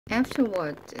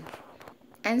Afterward,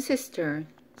 ancestor,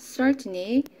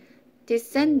 certainly,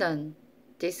 descendant,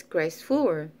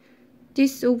 disgraceful,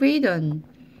 disobedient,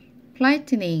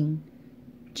 lightning,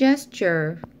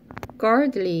 gesture,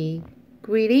 godly,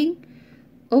 greeting,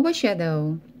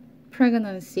 overshadow,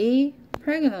 pregnancy,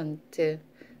 pregnant,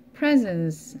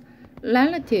 presence,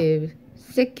 relative,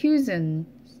 seclusion,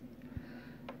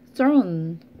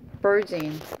 throne,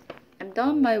 virgin. I'm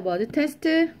done my word test.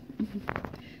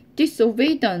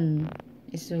 Disobedient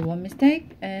is one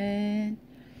mistake, and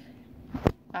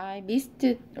I missed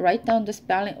it. Write down the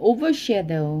spelling.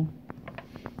 Overshadow,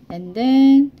 and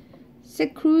then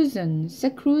seclusion,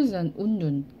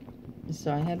 undun.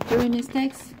 So I have 3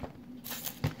 mistakes.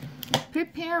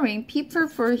 Preparing people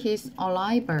for his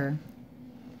arrival.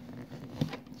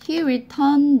 He will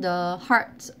turn the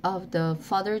hearts of the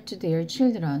father to their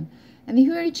children, and he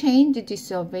will change the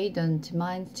disobedient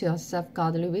minds to accept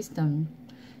godly wisdom.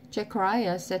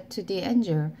 Zechariah said to the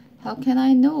angel, "How can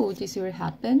I know this will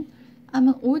happen? I'm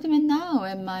an old man now,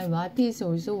 and my wife is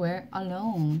also well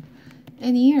alone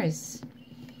in years."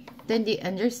 Then the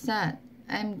angel said,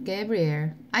 "I'm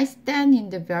Gabriel. I stand in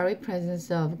the very presence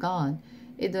of God.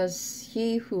 It was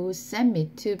he who sent me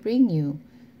to bring you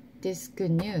this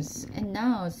good news. And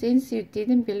now, since you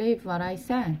didn't believe what I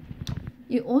said,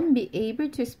 you won't be able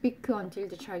to speak until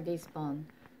the child is born.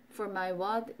 For my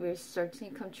word will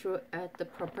certainly come true at the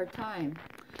proper time."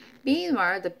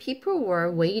 Meanwhile, the people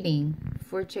were waiting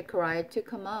for Zechariah to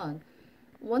come out,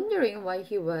 wondering why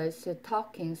he was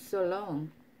talking so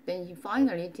long. Then he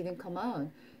finally didn't come out.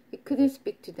 He couldn't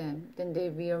speak to them. Then they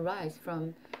realized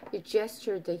from his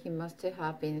gesture that he must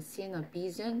have been seeing a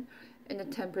vision in the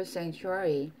temple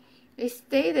sanctuary. He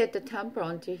stayed at the temple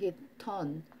until his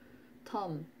term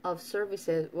of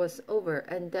services was over,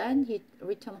 and then he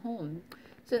returned home.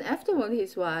 Soon afterward,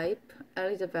 his wife,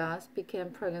 Elizabeth, became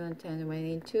pregnant and went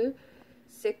into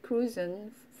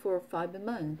seclusion for 5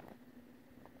 months.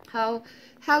 How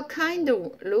kind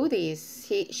the Lord is,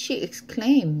 she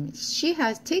exclaimed. "She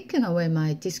has taken away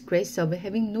my disgrace of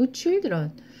having no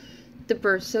children." The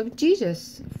birth of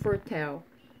Jesus foretell.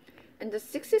 In the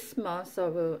 6th month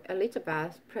of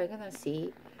Elizabeth's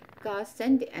pregnancy, God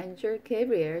sent the angel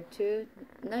Gabriel to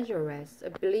Nazareth, a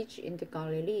village in the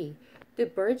Galilee. The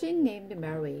virgin named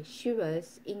Mary. She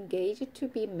was engaged to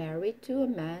be married to a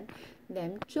man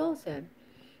named Joseph,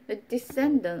 a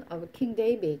descendant of King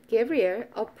David. Gabriel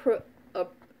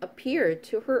appeared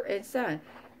to her and said,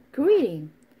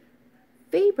 "Greeting,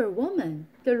 favored woman,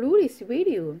 the Lord is with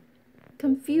you."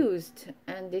 Confused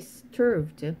and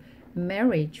disturbed,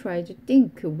 Mary tried to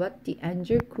think what the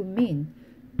angel could mean.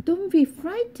 "Don't be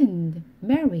frightened,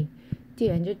 Mary," the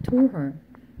angel told her,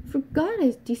 "for God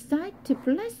has decided to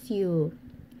bless you.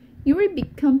 You will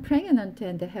become pregnant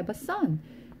and have a son,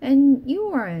 and you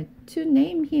are to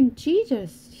name him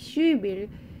Jesus. He will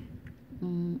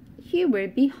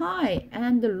be high,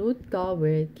 and the Lord God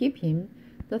will give him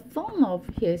the throne of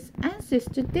his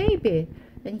ancestor David,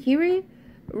 and he will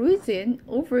reign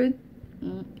over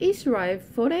Israel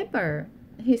forever.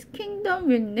 His kingdom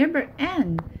will never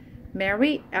end."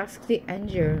 Mary asked the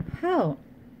angel, "How?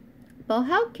 But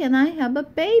how can I have a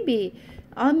baby?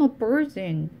 I'm a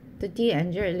virgin." The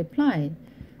angel replied,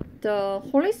 "The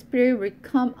Holy Spirit will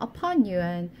come upon you,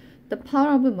 and the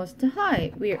power of the Most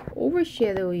High will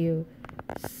overshadow you.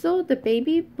 So the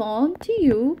baby born to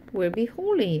you will be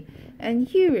holy, and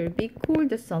he will be called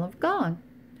the Son of God.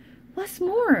 What's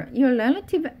more, your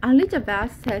relative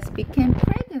Elizabeth has become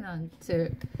pregnant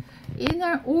in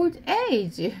her old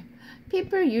age.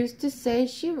 People used to say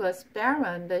she was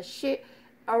barren, but she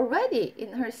already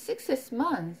in her 6th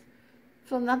month.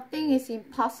 For nothing is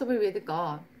impossible with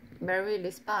God." Mary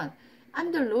responded,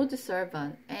 "I'm the Lord's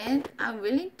servant, and I'm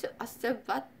willing to accept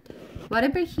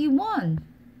whatever he wants.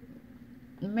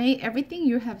 May everything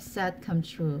you have said come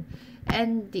true."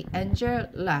 And the angel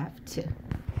left.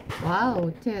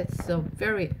 Wow, that's a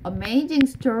very amazing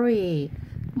story.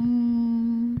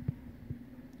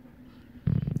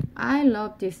 I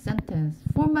love this sentence.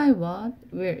 "For my word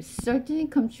will certainly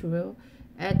come true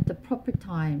at the proper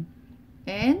time."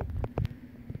 And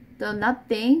the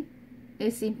nothing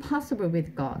is impossible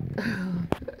with God.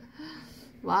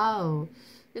 Wow.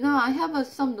 I have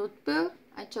some notebook.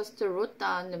 I just wrote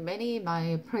down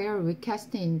my prayer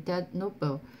requests in that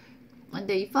notebook. And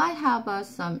if I have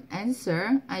some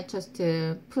answer, I just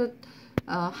put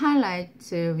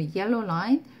highlight yellow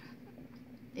line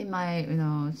in my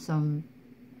some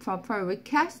proper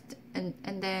request, and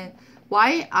then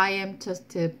while I am just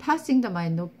passing my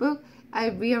notebook, I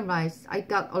realized I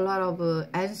got a lot of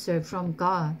answer from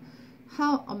God.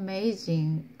 How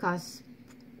amazing God's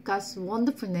God's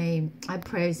wonderful name. I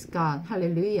praise God.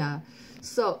 Hallelujah.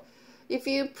 So if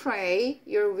you pray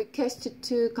your request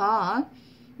to God,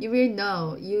 you will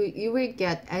know, you will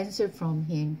get answer from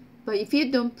Him. But if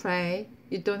you don't pray,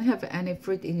 you don't have any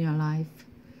fruit in your life.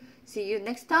 See you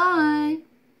next time.